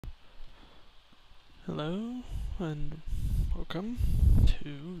Hello, and welcome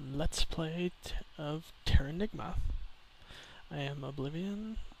to Let's Play of TerraNigma. I am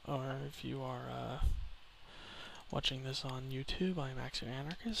Oblivion, or if you are watching this on YouTube, I'm actually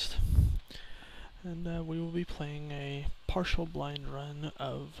Anarchist. And we will be playing a partial blind run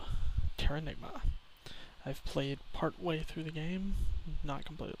of TerraNigma. I've played part way through the game, not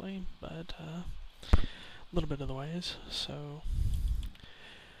completely, but a little bit of the ways, so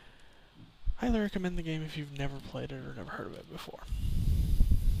highly recommend the game if you've never played it or never heard of it before.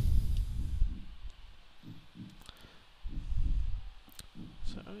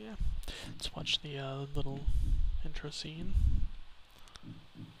 So yeah, let's watch the little intro scene.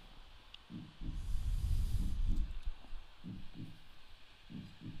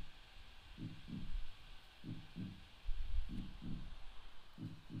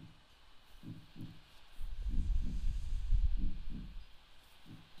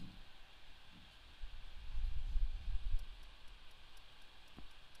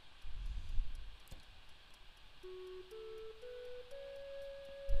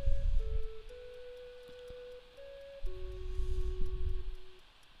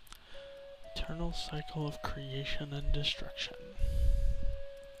 Eternal cycle of creation and destruction.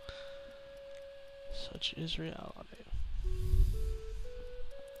 Such is reality.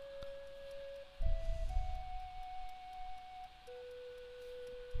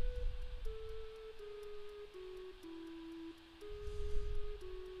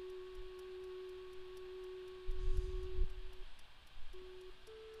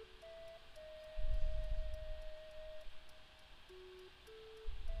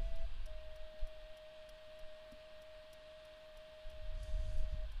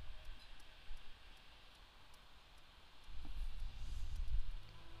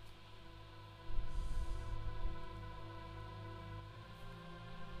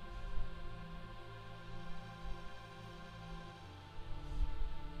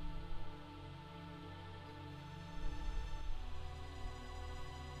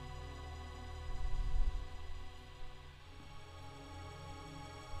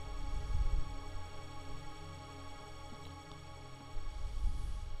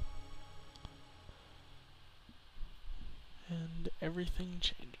 And everything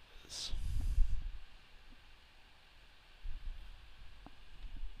changes.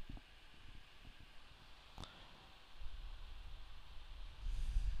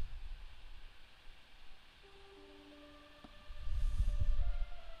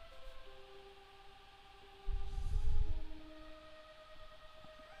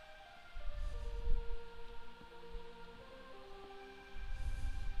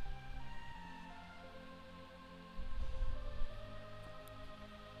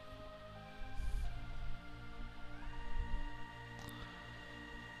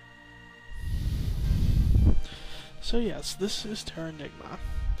 So yes, this is TerraNigma.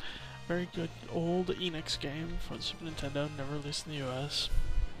 Very good old Enix game for the Super Nintendo, never released in the US.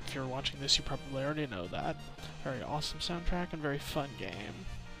 If you're watching this, you probably already know that. Very awesome soundtrack and very fun game.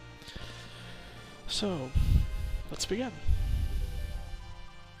 So, let's begin.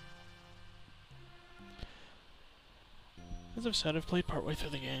 As I've said, I've played partway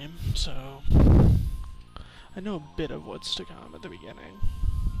through the game, so I know a bit of what's to come at the beginning.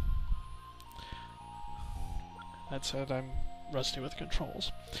 That said, I'm rusty with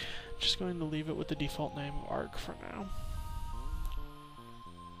controls. Just going to leave it with the default name of Arc for now.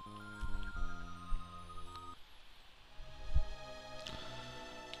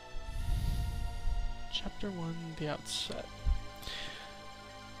 Chapter 1, The Outset.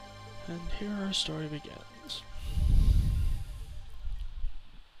 And here our story begins.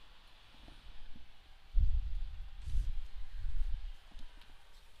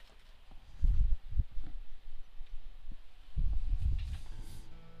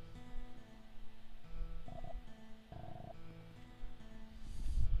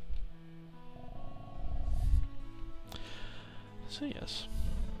 So yes,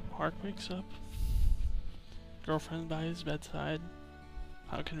 Hark wakes up. Girlfriend by his bedside.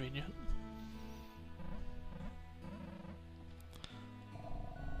 How convenient.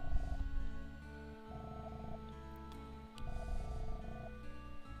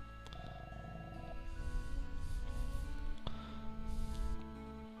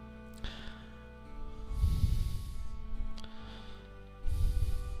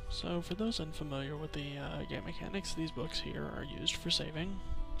 So for those unfamiliar with the game mechanics, these books here are used for saving.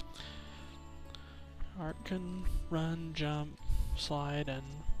 Art can run, jump, slide, and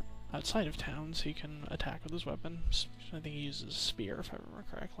outside of towns he can attack with his weapon. I think he uses a spear, if I remember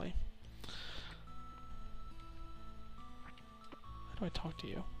correctly. How do I talk to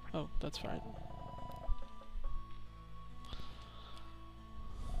you? Oh, that's right.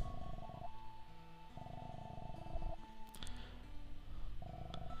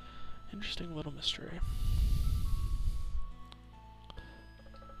 interesting little mystery.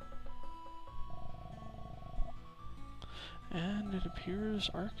 And it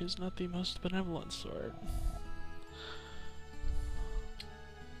appears Ark is not the most benevolent sort.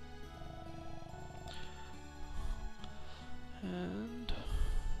 And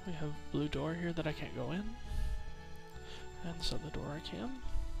we have a blue door here that I can't go in. And so the door I can.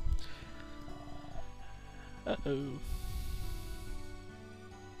 Uh-oh.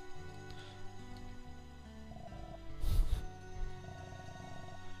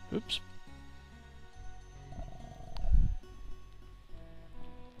 Oops.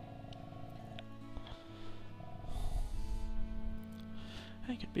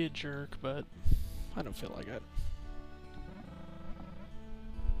 I could be a jerk, but I don't feel like it.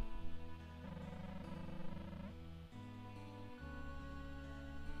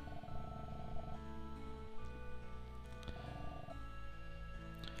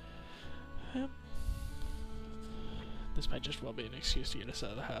 Yep. This might just well be an excuse to get us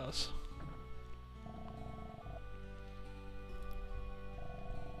out of the house.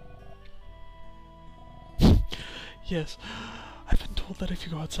 Yes, I've been told that if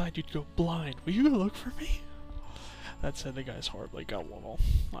you go outside, you'd go blind. Will you look for me? That said, the guy's horribly gullible,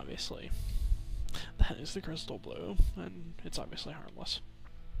 obviously. That is the crystal blue, and it's obviously harmless.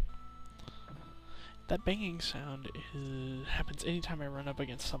 That banging sound happens anytime I run up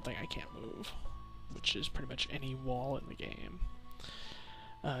against something I can't move, which is pretty much any wall in the game.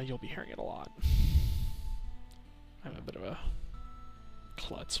 You'll be hearing it a lot. I'm a bit of a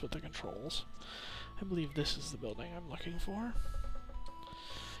klutz with the controls. I believe this is the building I'm looking for.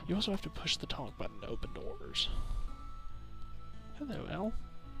 You also have to push the talk button to open doors. Hello, L.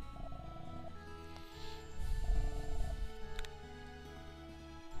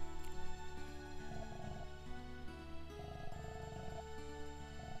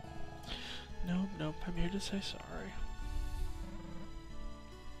 Nope, I'm here to say sorry.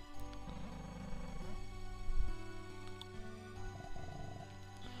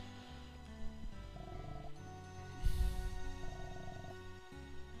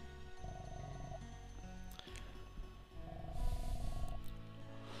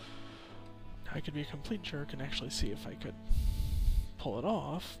 I could be a complete jerk and actually see if I could pull it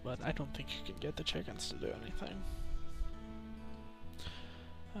off, but I don't think you can get the chickens to do anything.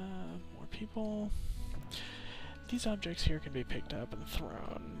 More people. These objects here can be picked up and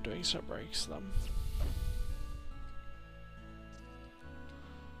thrown, doing so breaks them.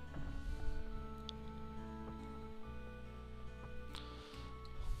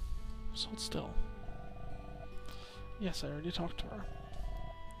 Just hold still. Yes, I already talked to her.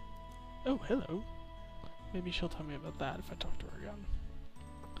 Oh, hello. Maybe she'll tell me about that if I talk to her again.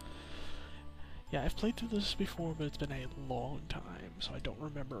 Yeah, I've played through this before, but it's been a long time, so I don't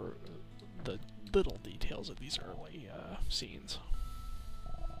remember the little details of these early scenes.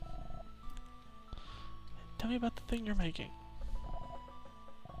 Tell me about the thing you're making.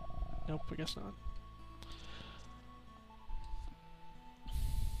 Nope, I guess not.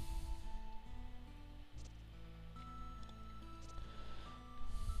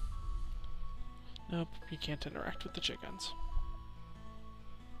 Nope, you can't interact with the chickens.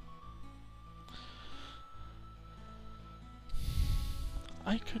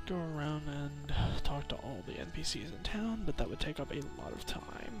 I could go around and talk to all the NPCs in town, but that would take up a lot of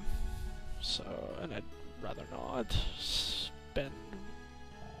time. So, and I'd rather not spend...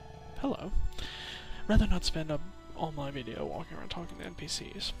 Hello. Rather not spend all my video walking around talking to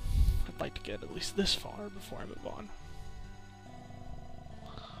NPCs. I'd like to get at least this far before I move on.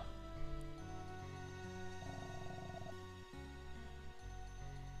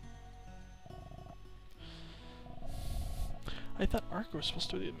 I thought Ark was supposed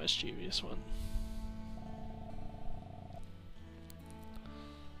to be the mischievous one.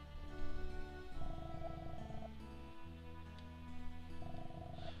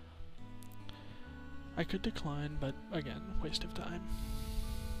 I could decline, but again, waste of time.